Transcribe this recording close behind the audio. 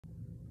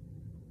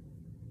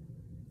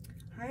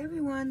Hi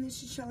everyone,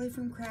 this is Shelly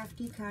from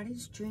Crafty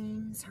Cottage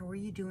Dreams. How are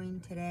you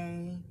doing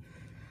today?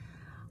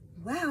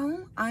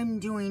 Well, I'm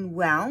doing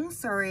well.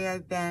 Sorry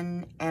I've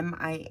been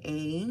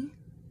MIA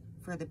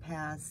for the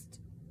past,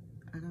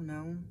 I don't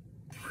know,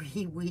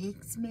 3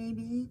 weeks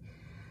maybe.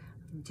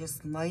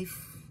 Just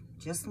life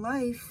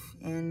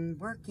and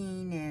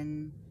working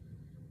and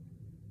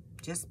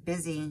just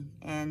busy.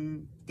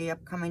 And the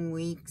upcoming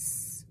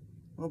weeks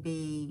will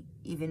be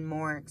even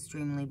more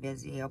extremely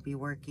busy. I'll be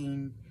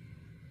working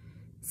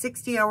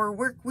 60-hour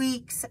work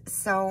weeks,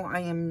 so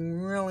I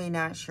am really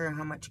not sure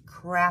how much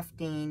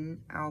crafting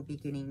I'll be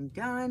getting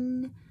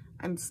done.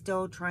 I'm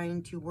still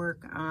trying to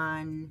work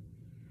on,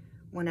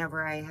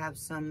 whenever I have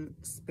some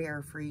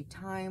spare free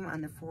time, on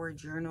the 4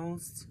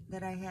 journals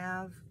that I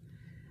have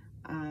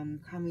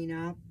coming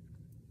up.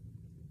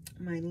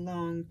 My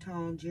long,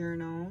 tall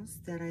journals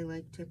that I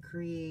like to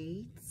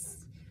create.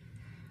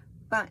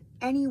 But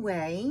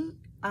anyway,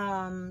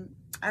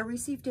 I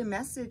received a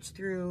message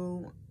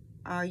through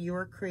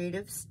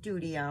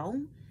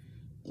YourCreativeStudio,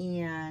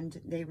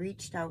 and they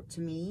reached out to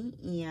me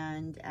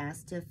and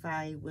asked if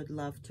I would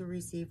love to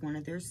receive one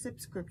of their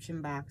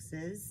subscription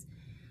boxes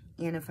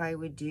and if I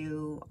would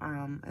do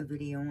a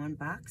video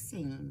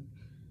unboxing,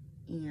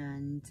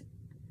 and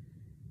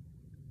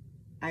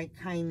I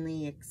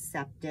kindly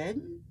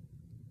accepted,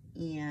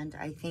 and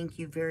I thank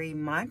you very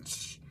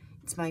much.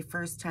 It's my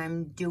first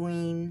time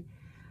doing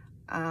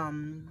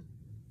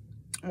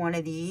one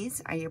of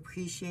these. I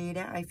appreciate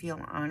it. I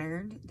feel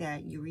honored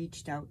that you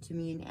reached out to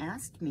me and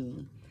asked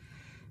me.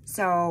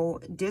 So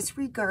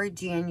disregard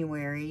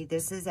January.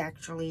 This is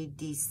actually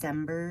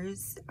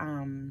December's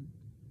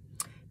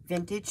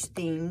vintage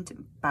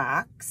themed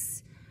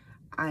box.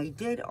 I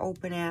did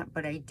open it,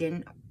 but I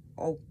didn't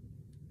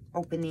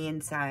open the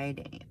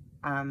inside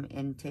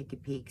and take a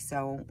peek.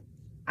 So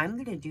I'm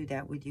going to do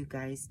that with you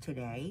guys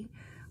today,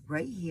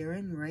 right here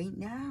and right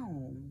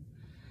now.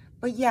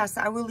 But yes,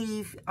 I will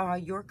leave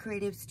Your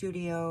Creative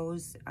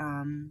Studio's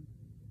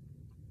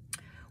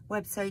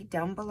website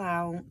down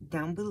below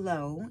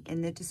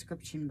in the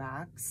description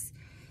box.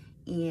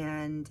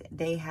 And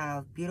they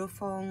have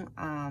beautiful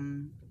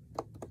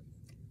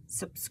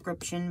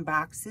subscription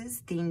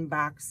boxes, theme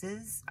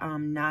boxes,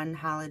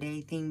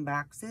 non-holiday theme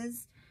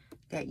boxes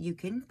that you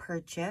can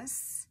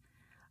purchase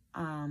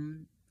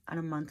on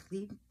a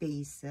monthly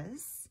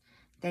basis.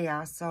 They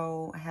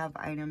also have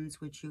items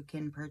which you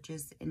can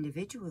purchase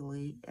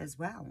individually as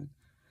well.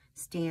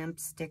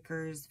 Stamps,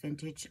 stickers,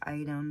 vintage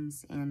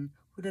items, and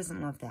who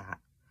doesn't love that?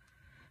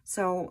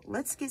 So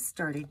let's get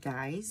started,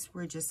 guys.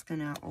 We're just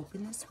gonna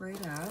open this right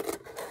up.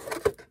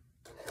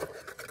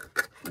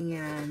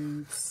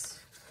 And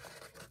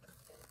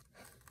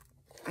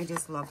I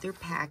just love their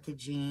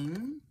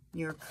packaging.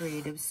 Your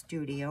Creative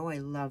Studio, I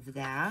love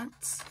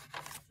that.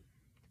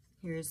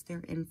 Here's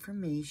their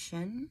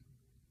information.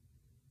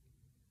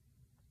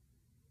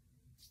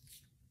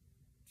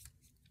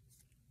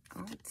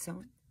 Oh, it's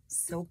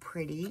so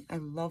pretty. I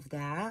love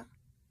that.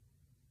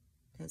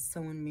 That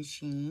sewing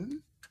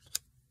machine.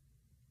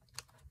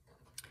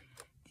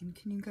 And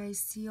can you guys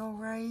see all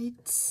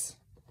right?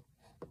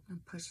 I'll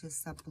push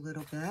this up a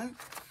little bit.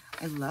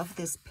 I love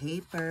this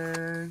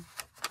paper.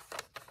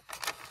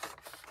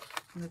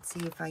 Let's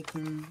see if I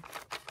can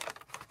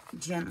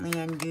gently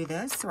undo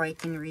this so I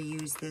can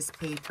reuse this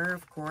paper,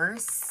 of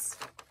course.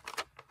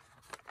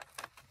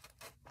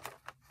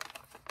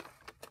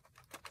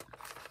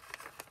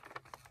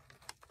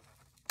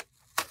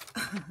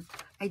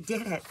 I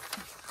did it.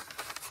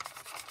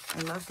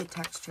 I love the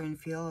texture and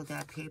feel of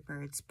that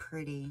paper. It's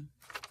pretty.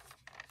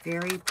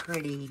 Very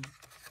pretty.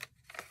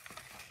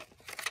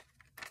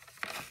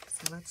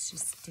 So let's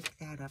just stick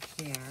that up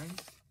there.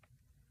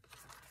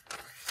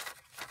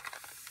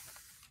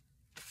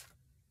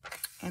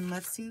 And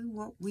let's see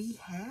what we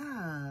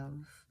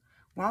have.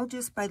 Well,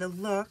 just by the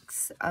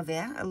looks of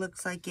it, it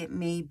looks like it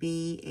may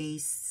be a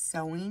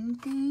sewing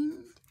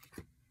thing.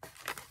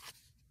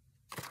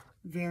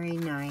 Very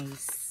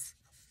nice.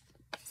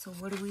 So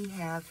what do we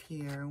have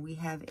here? We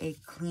have a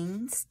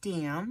clean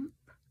stamp.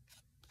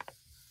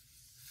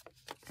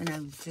 And I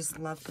just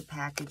love the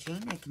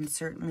packaging. I can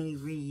certainly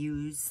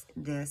reuse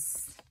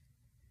this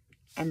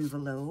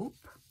envelope.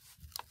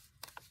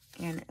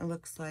 And it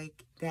looks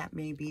like that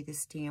may be the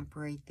stamp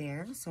right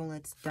there. So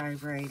let's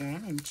dive right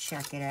in and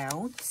check it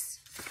out.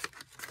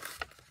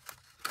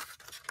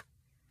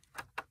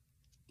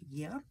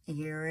 Yep,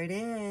 here it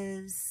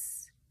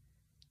is.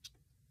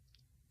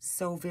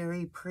 So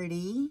very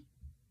pretty.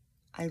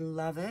 I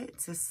love it.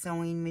 It's a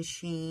sewing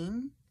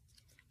machine,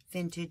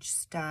 vintage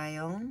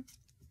style.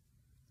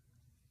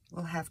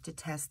 We'll have to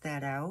test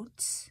that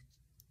out.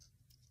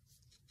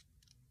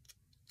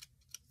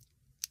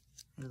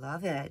 I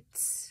love it.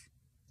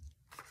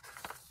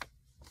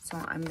 So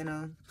I'm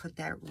gonna put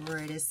that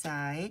right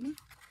aside.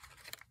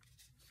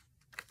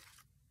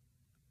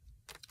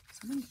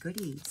 So many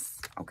goodies.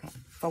 Okay,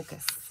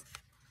 focus.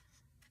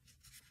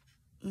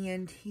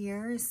 And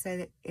here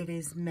said it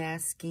is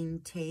masking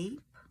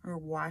tape or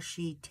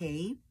washi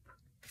tape.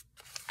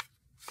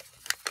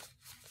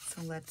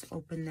 So let's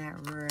open that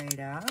right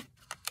up.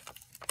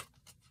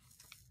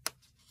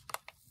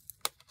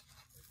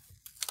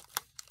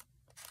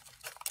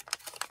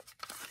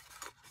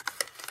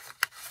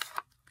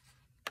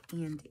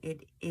 And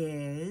it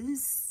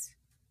is,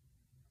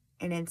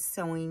 and it's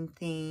sewing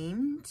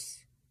themed.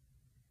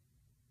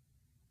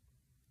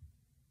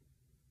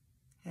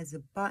 Has a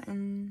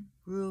button,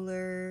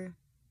 ruler,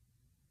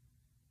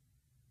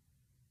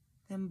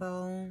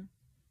 thimble,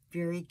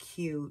 very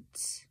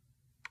cute.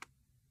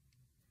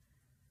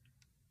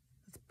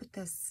 Let's put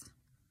this,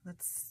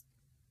 let's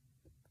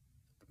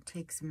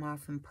take some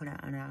off and put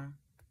it on a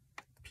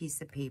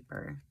piece of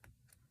paper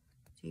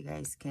so you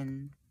guys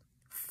can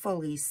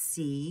fully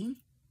see.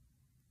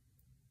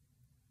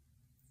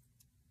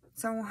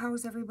 So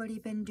how's everybody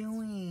been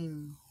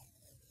doing?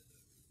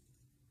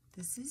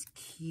 This is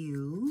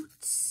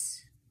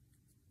cute.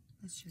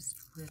 Let's just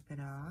rip it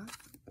off.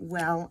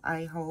 Well,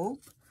 I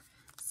hope.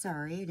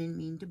 Sorry, I didn't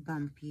mean to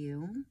bump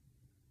you.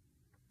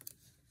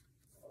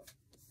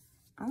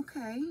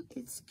 Okay,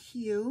 it's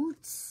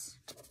cute.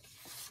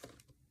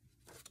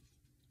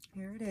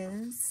 Here it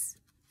is.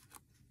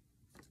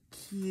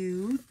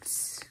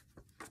 Cute.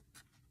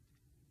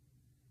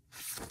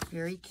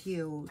 Very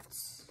cute.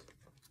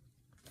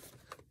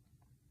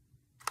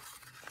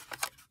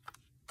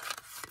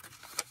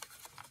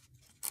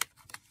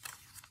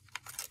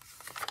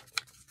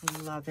 I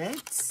love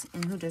it.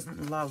 And who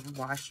doesn't love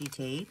washi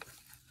tape?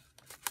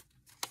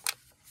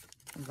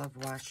 I love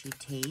washi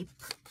tape.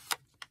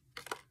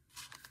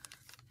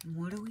 And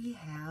what do we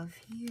have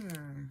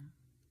here?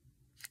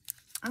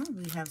 Oh,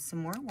 we have some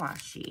more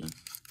washi.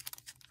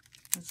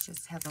 Let's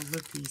just have a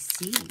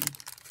looky-see.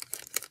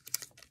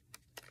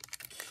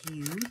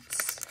 Cute.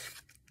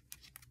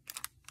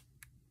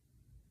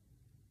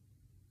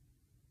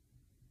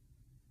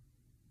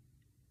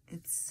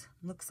 It's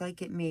looks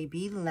like it may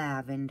be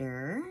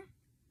lavender.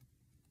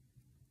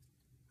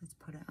 Let's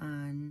put it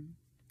on.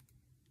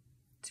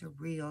 It's a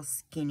real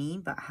skinny,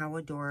 but how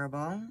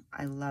adorable.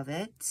 I love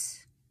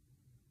it.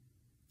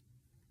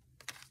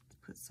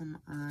 Put some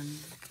on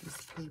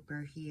this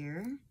paper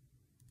here.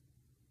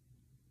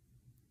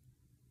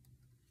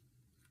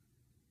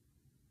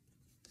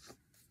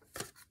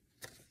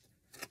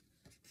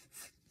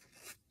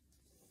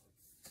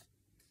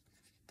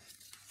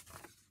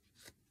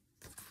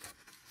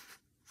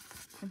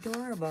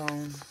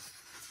 Adorable.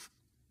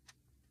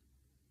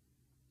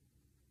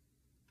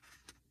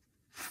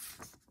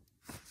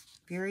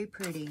 Very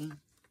pretty.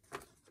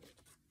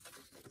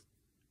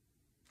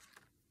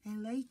 I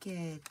like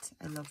it.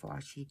 I love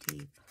washi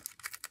tape.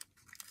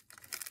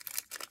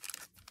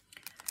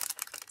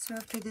 So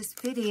after this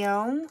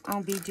video,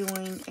 I'll be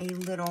doing a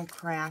little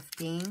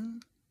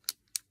crafting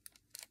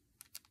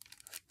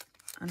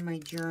on my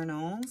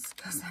journals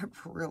because I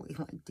really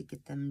like to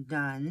get them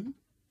done.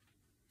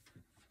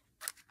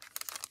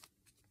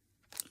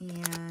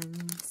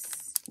 And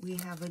we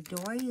have a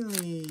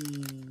doily.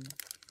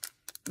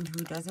 And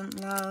who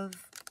doesn't love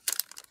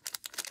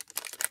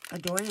a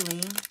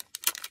doily?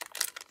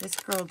 This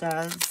girl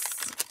does.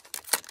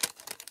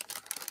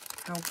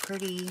 How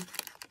pretty.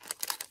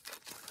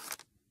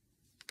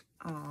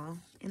 Aw,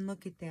 and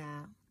look at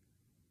that.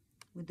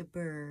 With the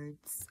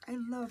birds. I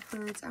love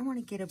birds. I want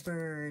to get a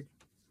bird.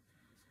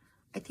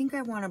 I think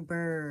I want a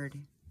bird.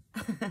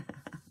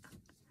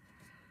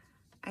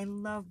 I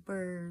love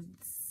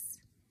birds.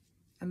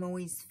 I'm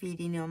always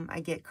feeding them. I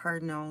get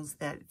cardinals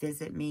that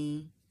visit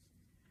me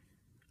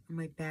on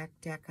my back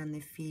deck on the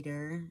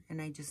feeder,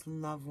 and I just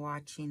love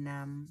watching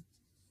them.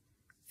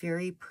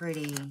 Very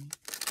pretty.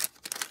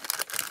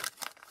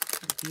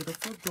 A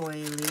beautiful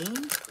doily.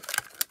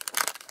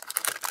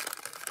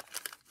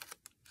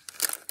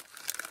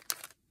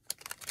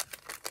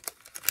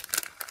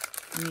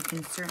 And you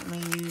can certainly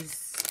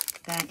use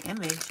that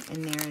image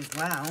in there as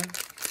well.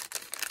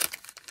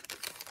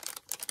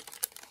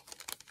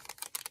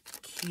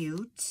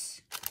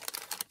 Cute.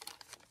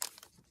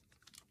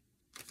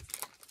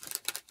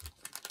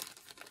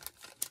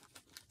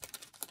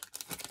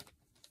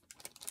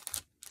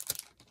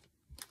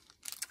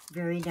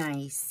 Very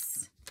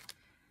nice.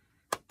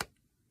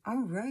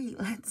 All right,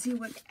 let's see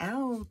what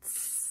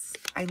else.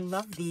 I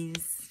love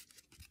these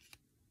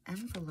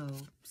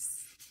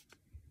envelopes.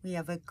 We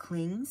have a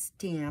cling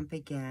stamp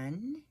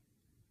again.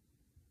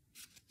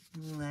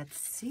 Let's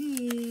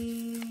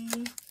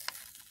see.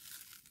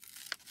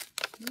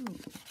 Ooh.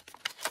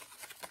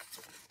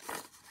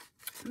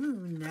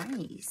 Ooh,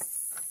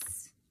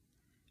 nice.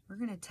 We're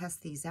going to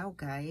test these out,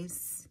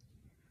 guys.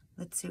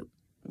 Let's see.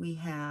 We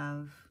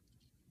have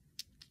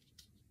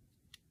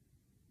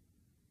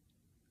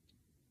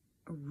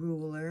a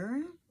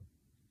ruler.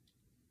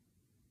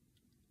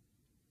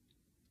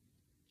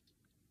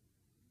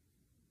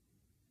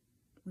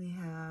 We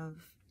have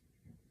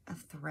a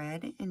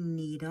thread and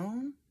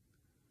needle.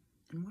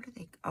 And what are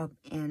they? Oh,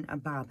 and a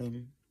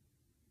bobbin.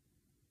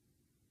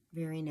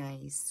 Very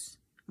nice.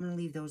 I'm going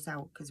to leave those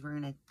out because we're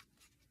going to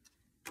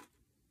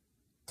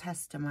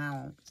test them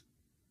out.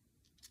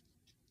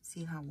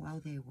 See how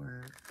well they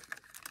work.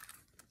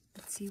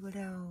 Let's see what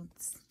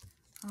else.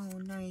 Oh,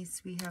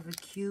 nice. We have a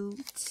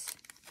cute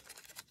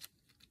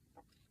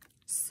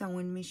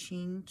sewing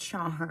machine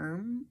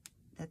charm.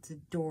 That's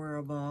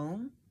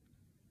adorable.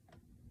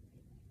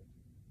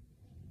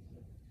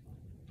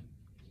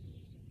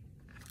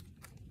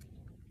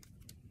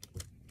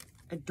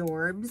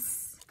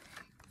 Adorbs.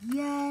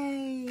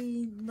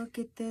 Yay! Look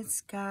at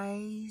this,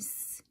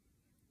 guys.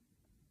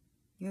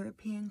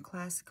 European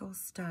classical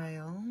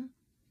style.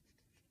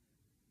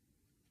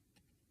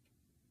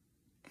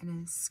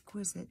 An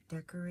exquisite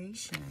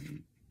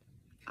decoration.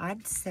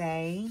 I'd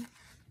say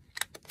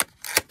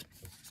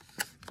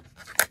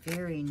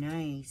very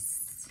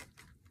nice.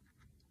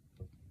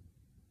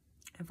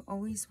 I've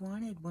always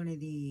wanted one of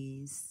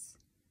these.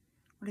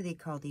 What do they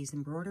call these?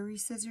 Embroidery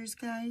scissors,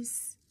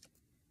 guys?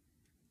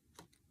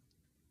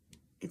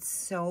 It's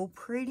so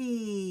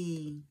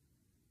pretty.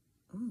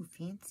 Ooh,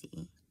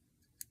 fancy.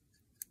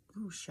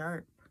 Ooh,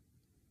 sharp.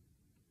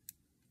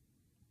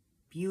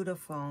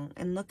 Beautiful.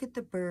 And look at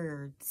the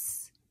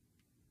birds.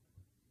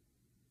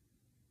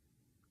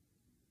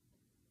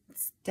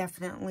 It's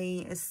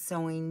definitely a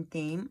sewing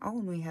theme. Oh,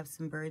 and we have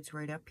some birds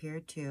right up here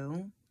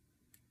too.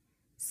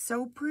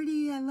 So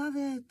pretty. I love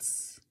it.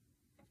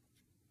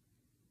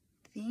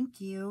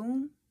 Thank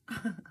you.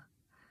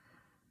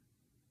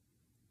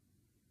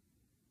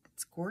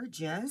 It's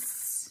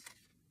gorgeous.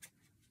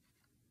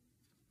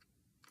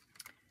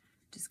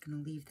 Just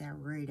gonna leave that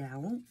right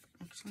out.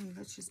 Actually,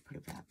 let's just put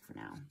it back for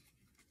now.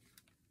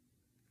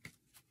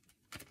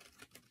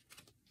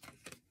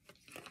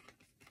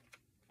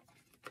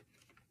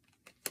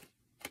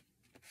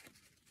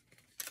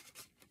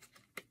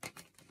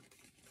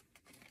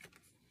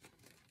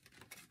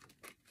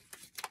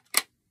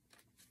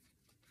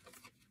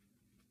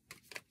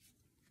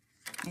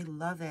 I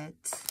love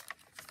it.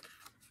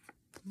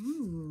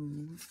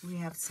 Ooh, we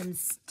have some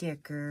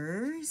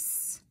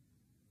stickers.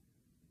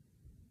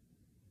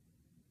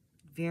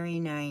 Very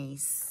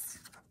nice.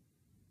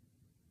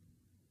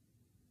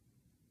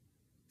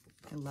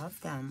 I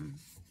love them.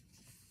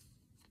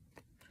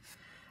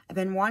 I've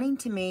been wanting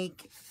to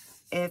make,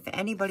 if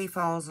anybody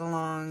follows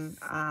along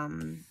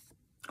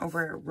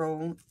over at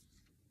Rose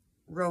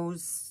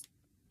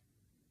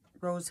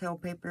Hill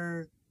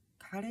Paper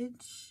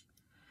Cottage.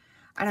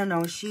 I don't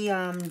know, she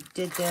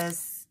did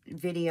this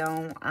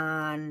video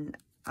on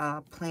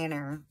a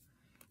planner,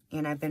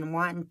 and I've been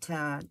wanting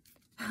to,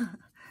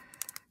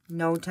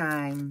 no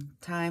time.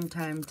 I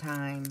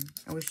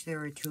wish there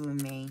were two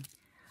of me.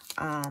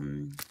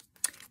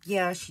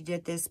 Yeah, she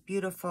did this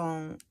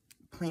beautiful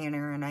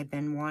planner, and I've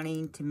been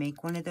wanting to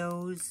make one of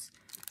those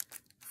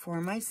for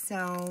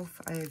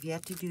myself. I have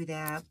yet to do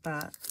that,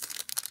 but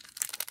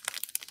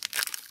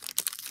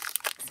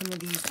some of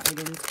these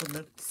items would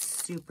look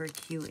super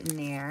cute in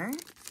there.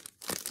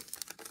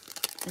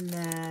 And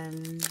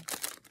then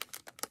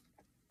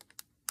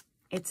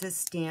it's a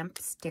stamp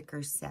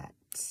sticker set.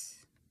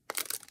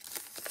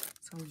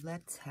 So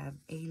let's have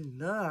a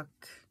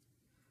look.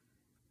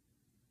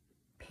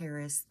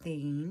 Paris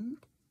themed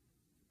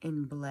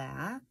in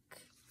black.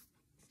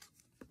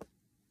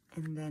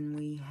 And then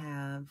we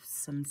have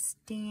some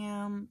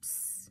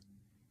stamps.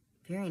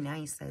 Very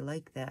nice. I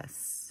like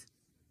this.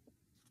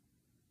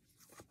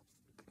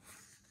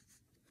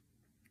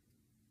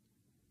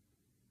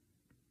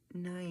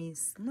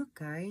 Nice. Look,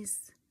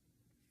 guys.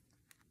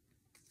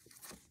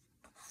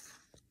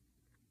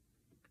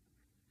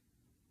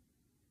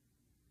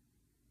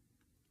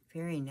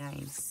 Very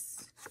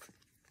nice.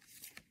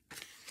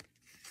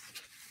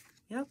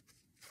 Yep.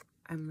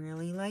 I'm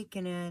really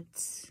liking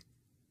it.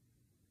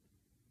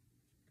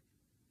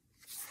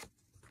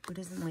 Who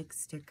doesn't like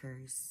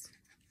stickers?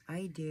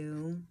 I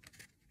do.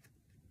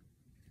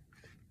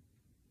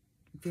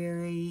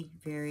 Very,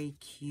 very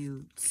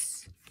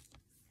cute.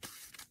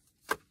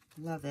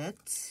 Love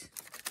it.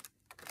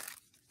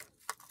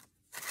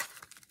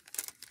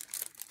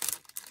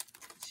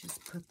 Let's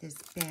just put this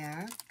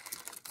back.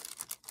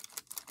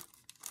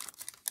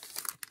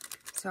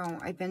 So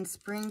I've been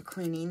spring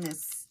cleaning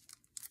this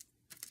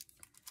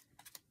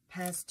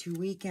past 2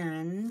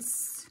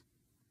 weekends.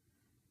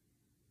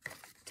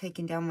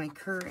 Taking down my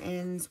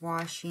curtains,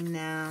 washing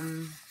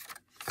them,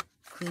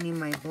 cleaning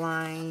my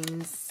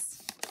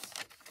blinds,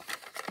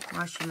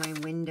 washing my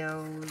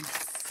windows.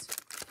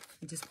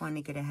 I just want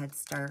to get a head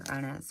start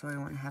on it so I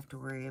won't have to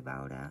worry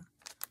about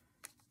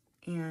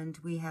it. And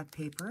we have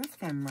paper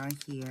ephemera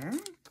here.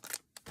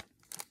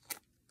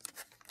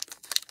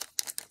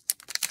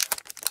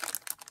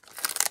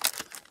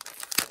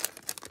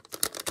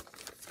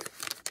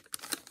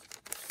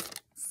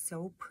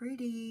 So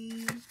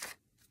pretty.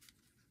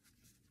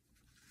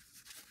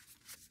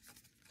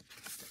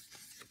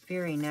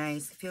 Very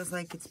nice. It feels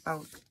like it's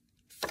about,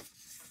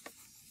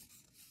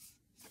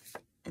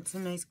 it's a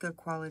nice good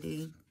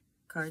quality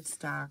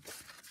cardstock.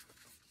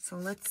 So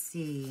let's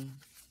see.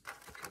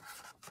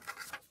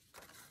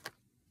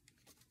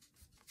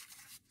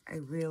 I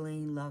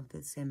really love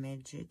this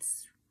image.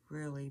 It's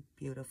really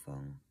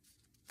beautiful.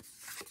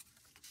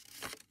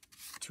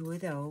 2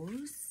 of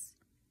those.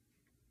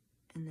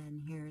 And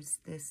then here's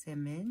this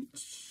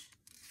image.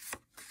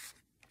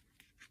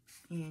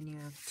 And you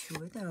have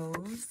 2 of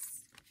those.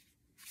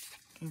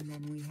 And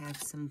then we have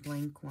some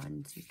blank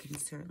ones. You can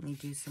certainly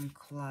do some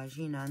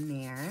collaging on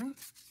there.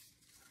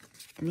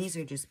 And these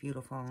are just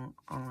beautiful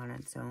all on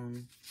its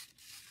own,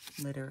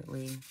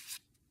 literally.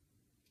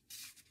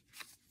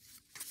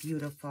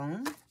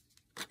 beautiful.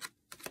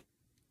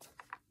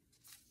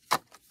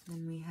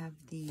 Then we have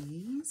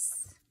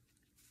these.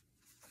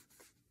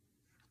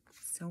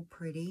 So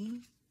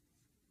pretty.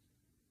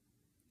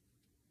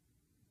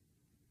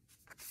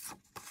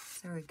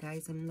 Sorry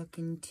guys, I'm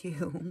looking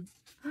too.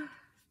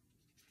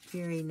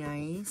 Very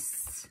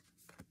nice.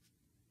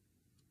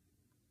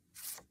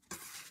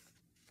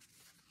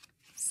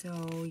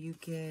 So you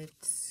get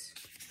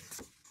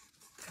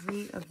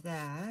 3 of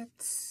that.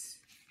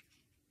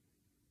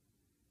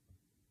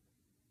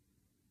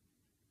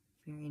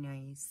 Very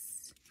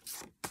nice.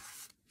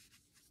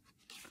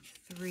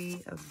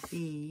 3 of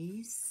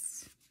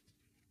these.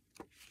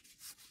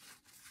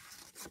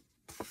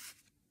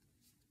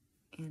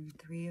 And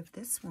 3 of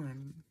this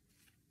one.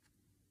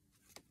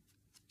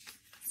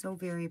 So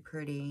very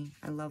pretty.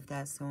 I love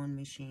that sewing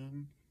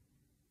machine.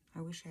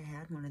 I wish I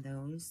had one of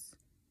those.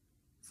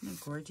 Isn't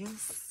it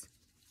gorgeous?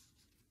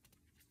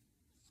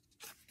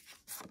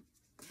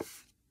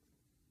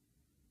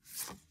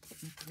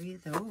 And 3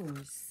 of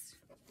those.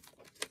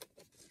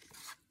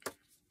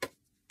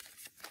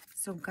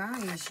 So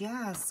guys,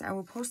 yes, I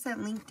will post that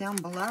link down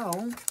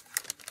below.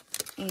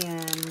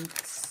 And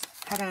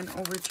head on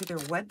over to their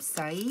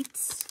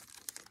website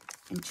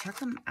and check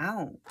them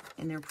out.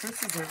 And their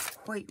prices are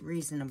quite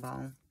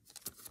reasonable.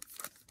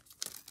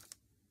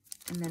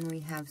 And then we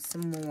have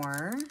some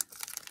more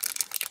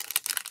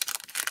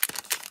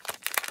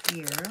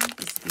here.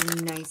 This would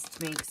be nice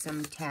to make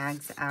some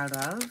tags out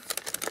of.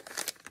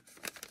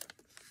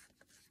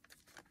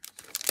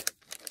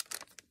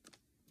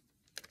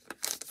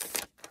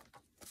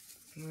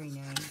 Very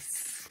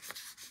nice.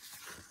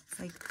 It's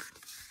like,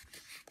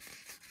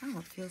 oh,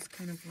 it feels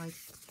kind of like,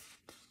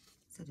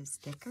 is it a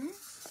sticker?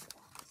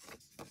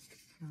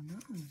 I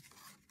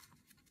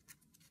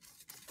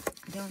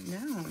don't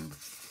know.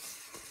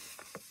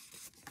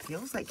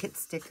 Feels like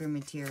it's sticker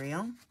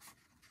material.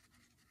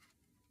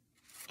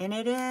 And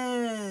it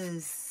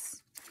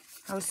is.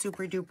 How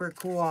super duper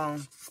cool.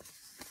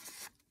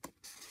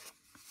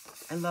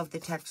 I love the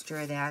texture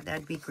of that.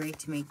 That'd be great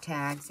to make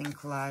tags and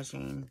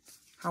collaging.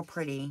 How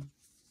pretty.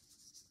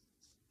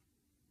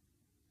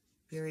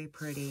 Very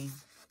pretty.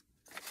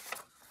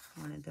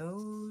 One of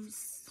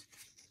those.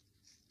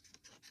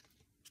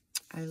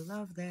 I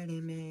love that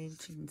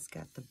image. And it's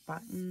got the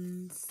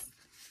buttons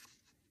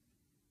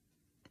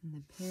and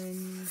the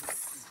pins.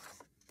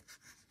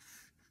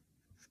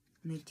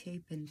 And the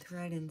tape and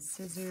thread and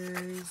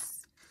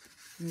scissors.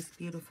 And this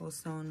beautiful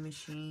sewing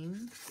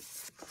machine.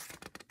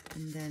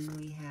 And then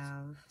we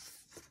have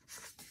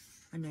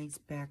a nice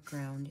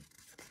background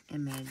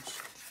image.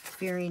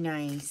 Very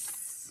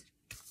nice.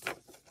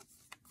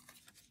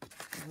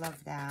 I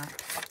love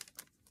that.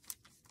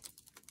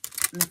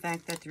 And the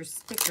fact that they're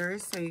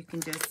stickers, so you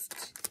can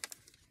just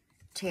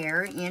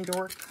tear and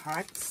or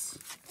cut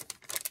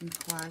and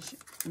collage,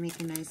 make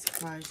a nice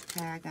collage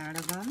tag out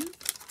of them.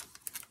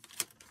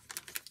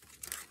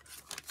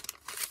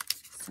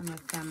 Some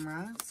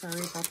ephemera. Sorry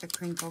about the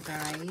crinkle,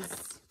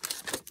 guys.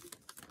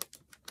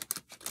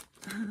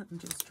 I'm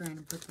just trying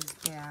to put this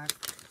back.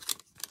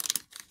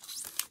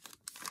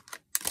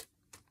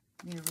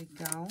 There we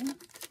go.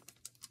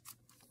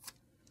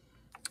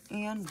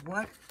 And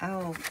what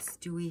else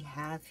do we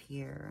have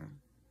here?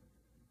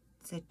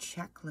 It's a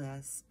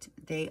checklist.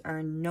 They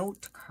are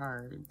note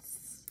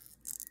cards.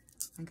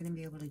 Am I going to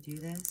be able to do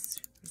this?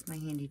 Where's my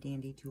handy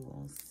dandy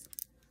tools?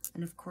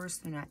 And of course,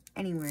 they're not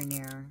anywhere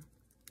near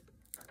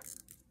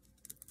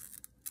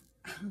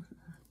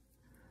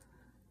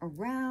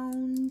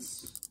around.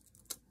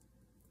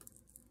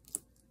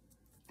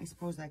 I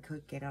suppose I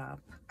could get up.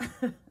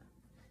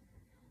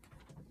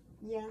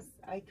 Yes,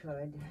 I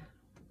could.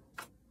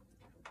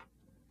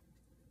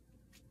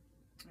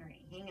 All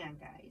right, hang on,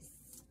 guys.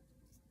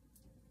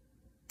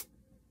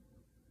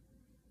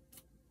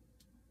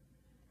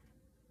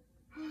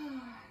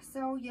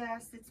 So,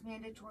 yes, it's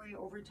mandatory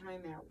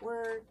overtime at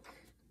work.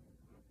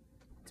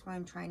 That's why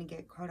I'm trying to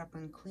get caught up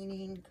on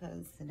cleaning,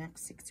 because the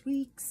next 6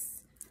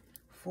 weeks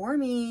for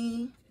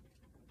me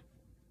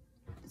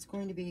is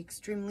going to be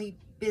extremely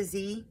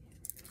busy.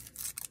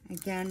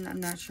 Again,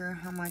 I'm not sure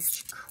how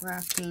much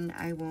crafting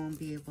I will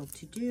be able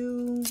to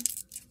do.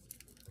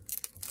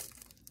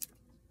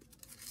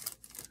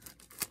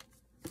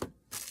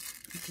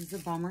 Which is a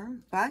bummer,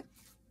 but,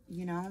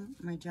 you know,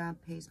 my job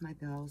pays my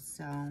bills,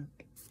 so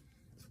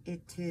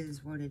it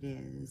is what it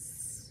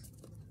is.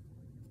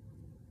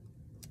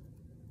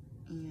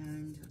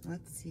 And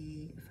let's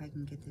see if I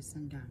can get this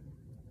undone.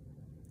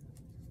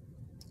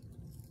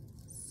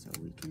 So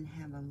we can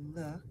have a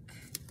look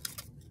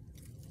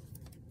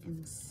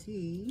and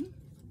see.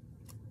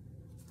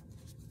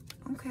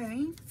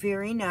 Okay,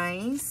 very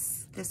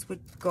nice. This would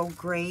go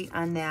great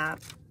on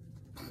that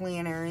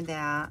planner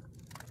that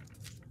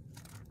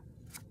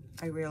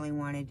I really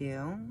want to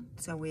do.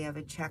 So we have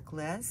a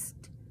checklist,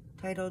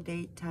 title,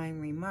 date, time,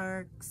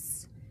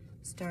 remarks,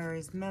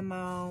 stars,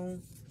 memo.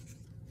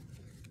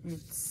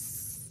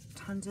 It's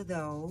tons of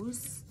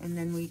those. And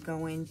then we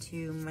go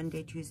into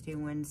Monday, Tuesday,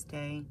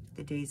 Wednesday,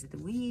 the days of the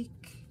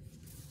week.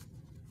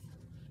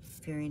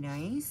 Very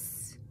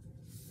nice.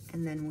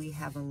 And then we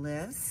have a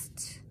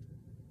list,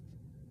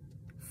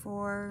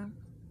 for,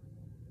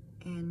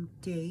 and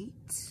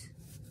date.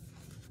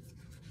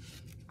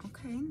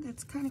 Okay,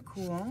 that's kind of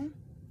cool.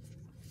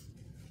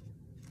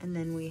 And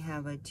then we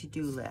have a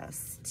to-do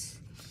list.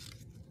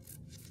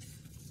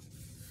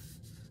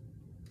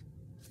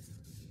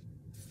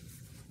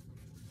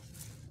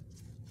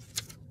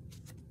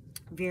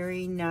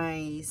 Very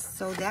nice.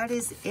 So that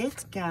is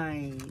it,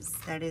 guys.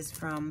 That is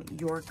from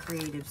Your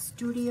Creative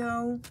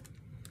Studio.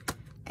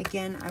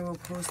 Again, I will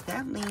post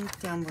that link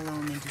down below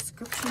in the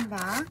description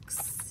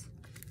box,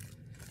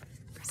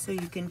 so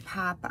you can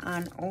pop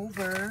on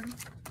over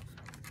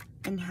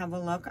and have a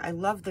look. I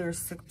love their,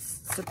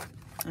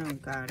 oh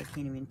God, I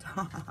can't even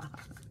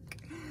talk.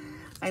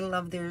 I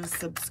love their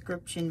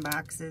subscription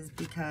boxes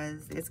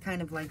because it's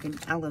kind of like an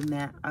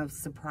element of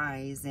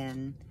surprise,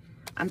 and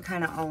I'm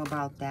kind of all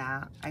about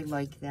that. I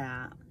like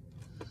that.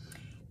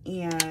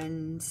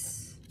 And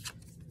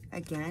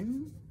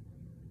again,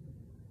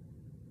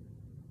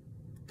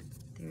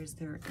 there's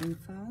their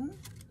info.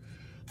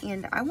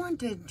 And I want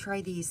to try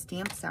these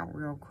stamps out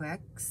real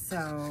quick.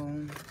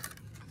 So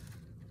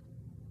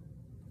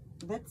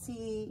let's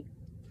see.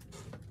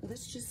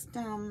 Let's just,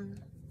 here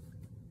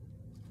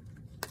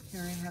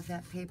I have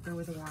that paper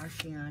with a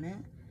washi on it.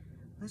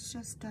 Let's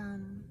just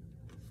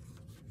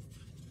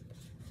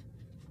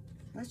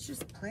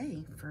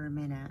play for a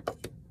minute.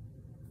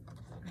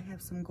 I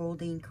have some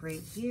gold ink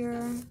right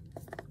here.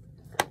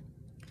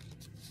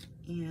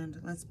 And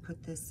let's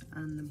put this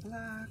on the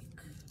block.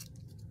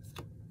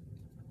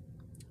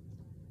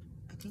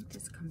 I think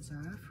this comes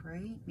off,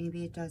 right?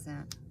 Maybe it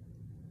doesn't.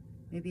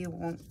 Maybe it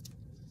won't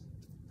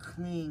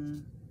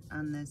cling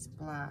on this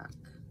block.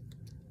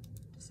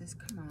 Does this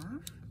come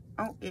off?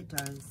 Oh, it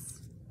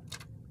does.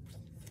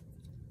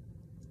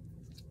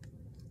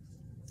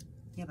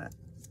 Yeah, but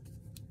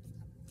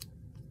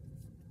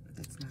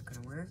that's not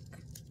gonna work.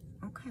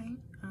 Okay,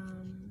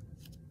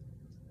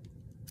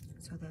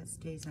 so that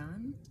stays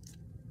on.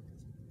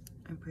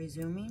 I'm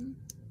presuming.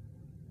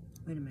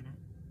 Wait a minute.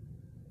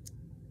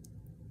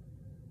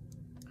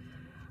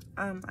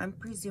 I'm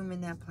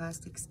presuming that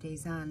plastic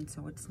stays on,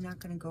 so it's not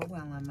gonna go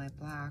well on my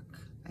block,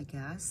 I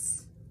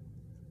guess.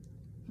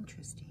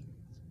 Interesting.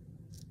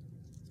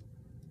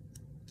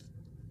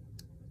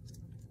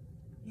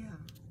 Yeah.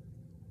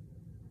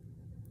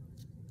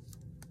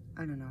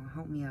 I don't know.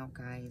 Help me out,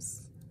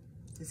 guys.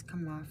 Does this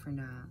come off or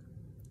not?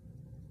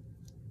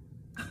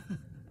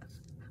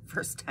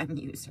 First time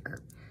user.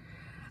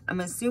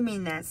 I'm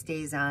assuming that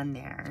stays on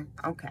there.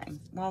 Okay.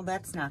 Well,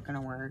 that's not going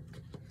to work.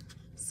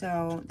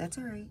 So, that's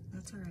all right.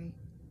 That's all right.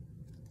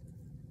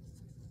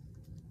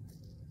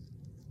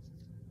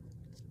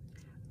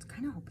 I was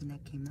kind of hoping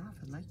that came off.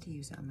 I'd like to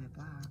use it on my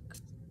block.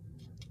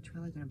 It's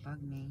really going to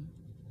bug me.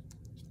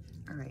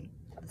 All right.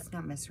 Let's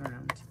not mess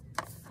around.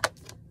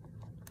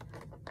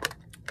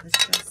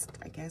 Let's just,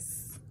 I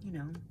guess, you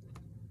know,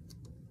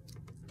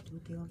 do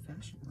it the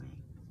old-fashioned way.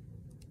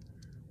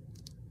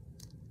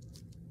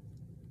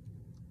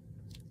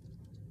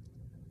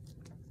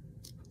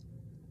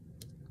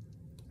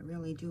 I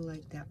really do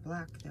like that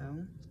block,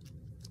 though.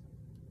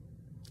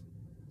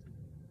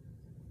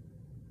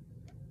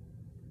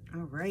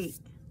 All right.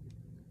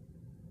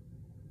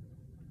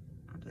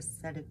 I'll just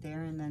set it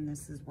there, and then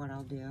this is what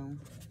I'll do.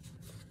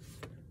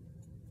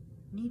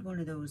 Need one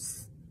of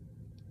those.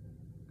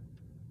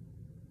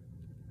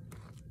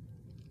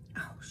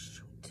 Oh,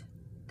 shoot.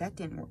 That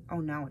didn't work. Oh,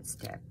 now it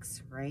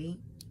sticks, right?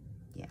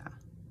 Yeah.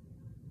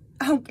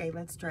 Okay,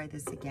 let's try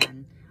this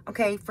again.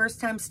 Okay,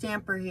 first time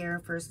stamper here.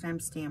 First time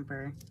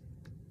stamper.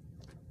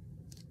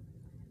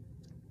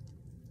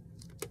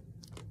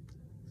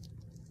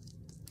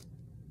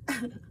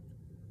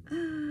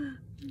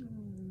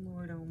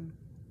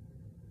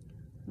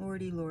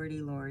 Lordy, lordy,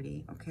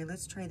 lordy. Okay,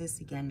 let's try this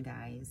again,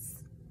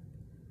 guys.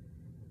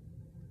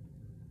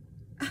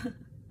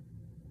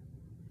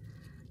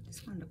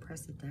 Just wanted to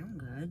press it down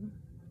good.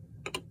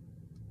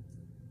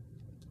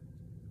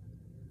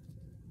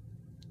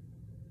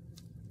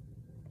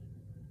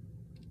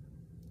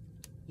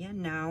 Yeah,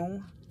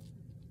 no.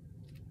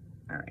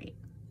 All right.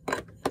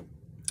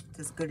 It's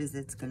as good as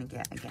it's gonna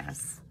get, I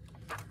guess.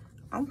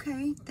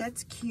 Okay,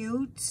 that's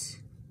cute.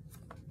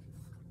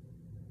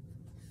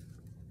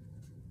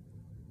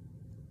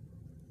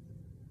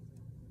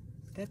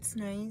 That's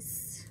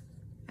nice.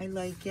 I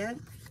like it.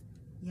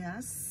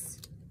 Yes.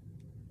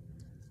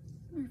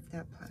 I wonder if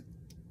that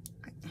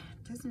it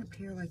doesn't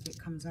appear like it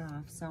comes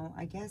off, so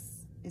I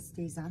guess it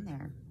stays on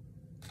there.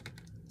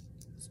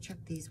 Let's check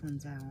these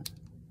ones out.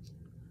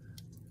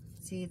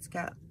 See, it's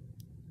got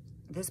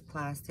this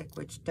plastic,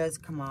 which does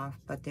come off,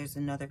 but there's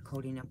another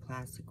coating of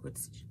plastic,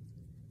 which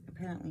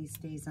apparently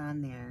stays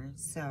on there,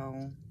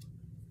 so,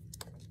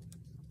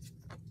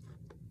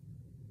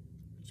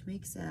 which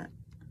makes it,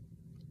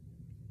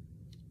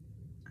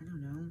 I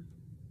don't know.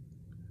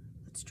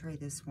 Let's try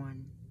this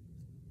one.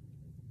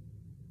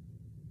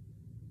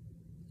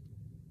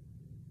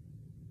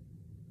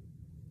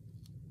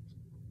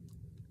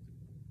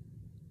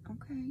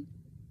 Okay.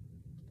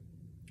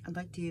 I'd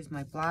like to use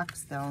my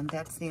blocks though, and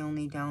that's the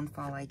only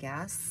downfall, I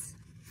guess.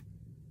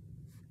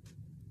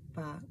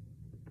 But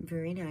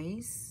very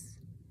nice.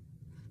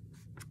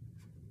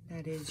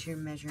 That is your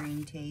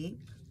measuring tape.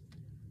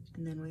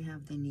 And then we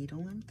have the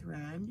needle and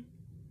thread.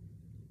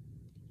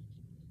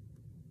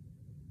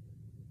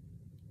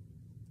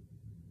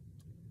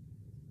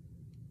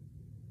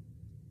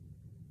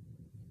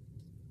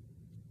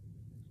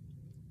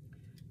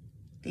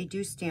 They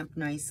do stamp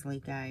nicely,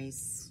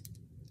 guys.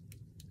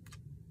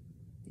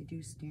 They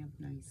do stamp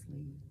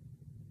nicely.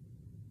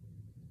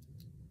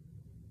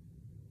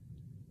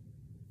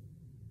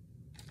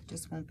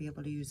 Just won't be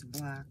able to use a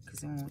block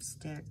because it won't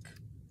stick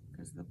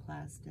because of the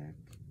plastic.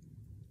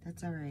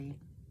 That's all right.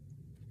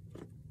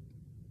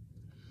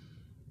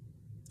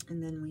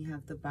 And then we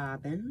have the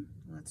bobbin.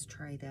 Let's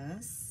try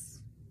this.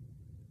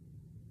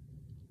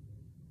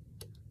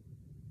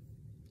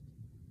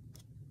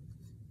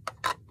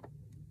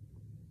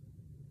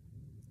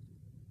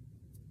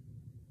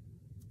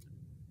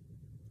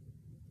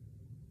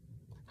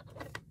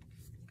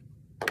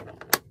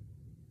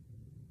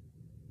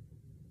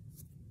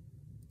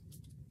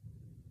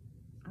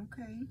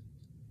 Okay,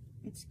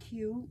 it's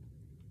cute.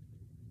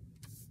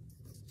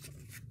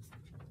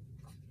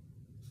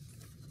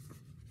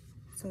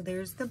 So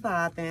there's the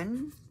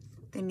bobbin,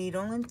 the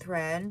needle and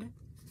thread,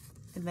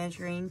 the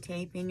measuring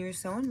tape, and your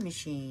sewing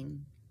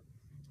machine.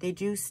 They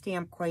do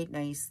stamp quite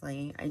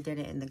nicely. I did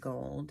it in the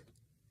gold.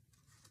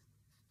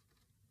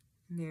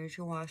 And there's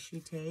your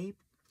washi tape.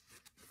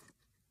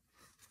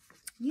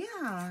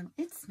 Yeah,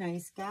 it's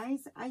nice,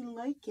 guys. I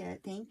like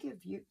it. Thank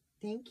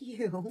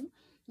you,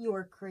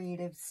 Your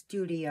Creative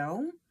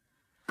Studio,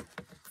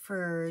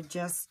 for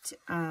just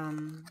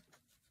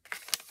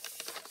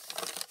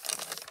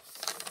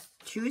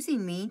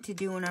choosing me to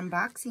do an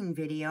unboxing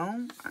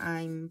video.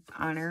 I'm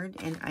honored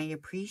and I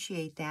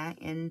appreciate that,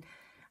 and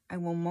I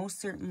will most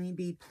certainly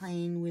be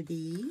playing with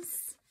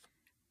these.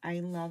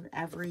 I love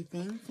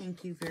everything.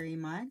 Thank you very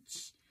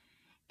much.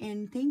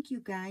 And thank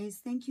you,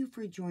 guys. Thank you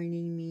for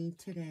joining me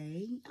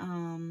today.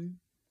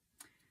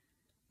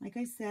 Like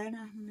I said,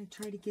 I'm going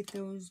to try to get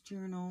those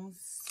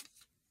journals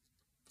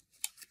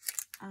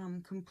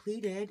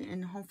completed,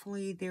 and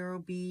hopefully there will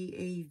be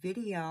a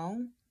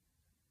video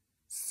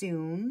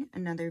soon,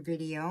 another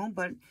video.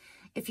 But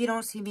if you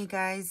don't see me,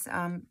 guys,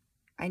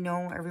 I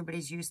know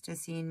everybody's used to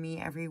seeing me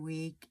every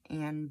week,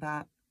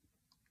 but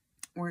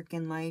work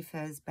and life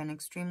has been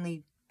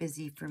extremely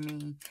busy for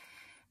me.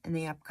 And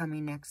the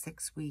upcoming next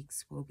 6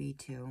 weeks will be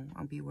too.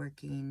 I'll be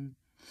working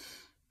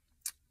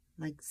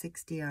like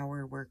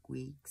 60-hour work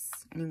weeks,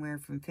 anywhere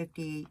from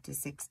 58 to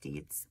 60.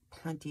 It's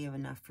plenty of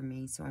enough for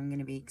me. So I'm going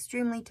to be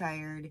extremely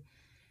tired.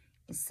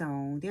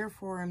 So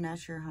therefore, I'm not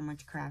sure how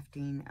much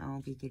crafting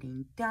I'll be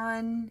getting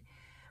done.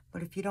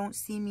 But if you don't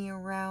see me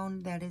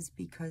around, that is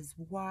because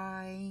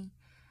why?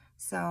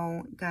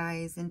 So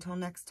guys, until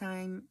next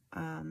time,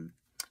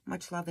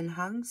 much love and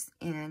hugs,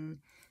 and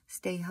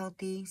stay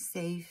healthy,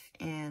 safe,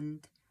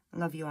 and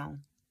love you all.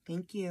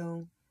 Thank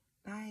you.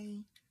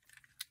 Bye.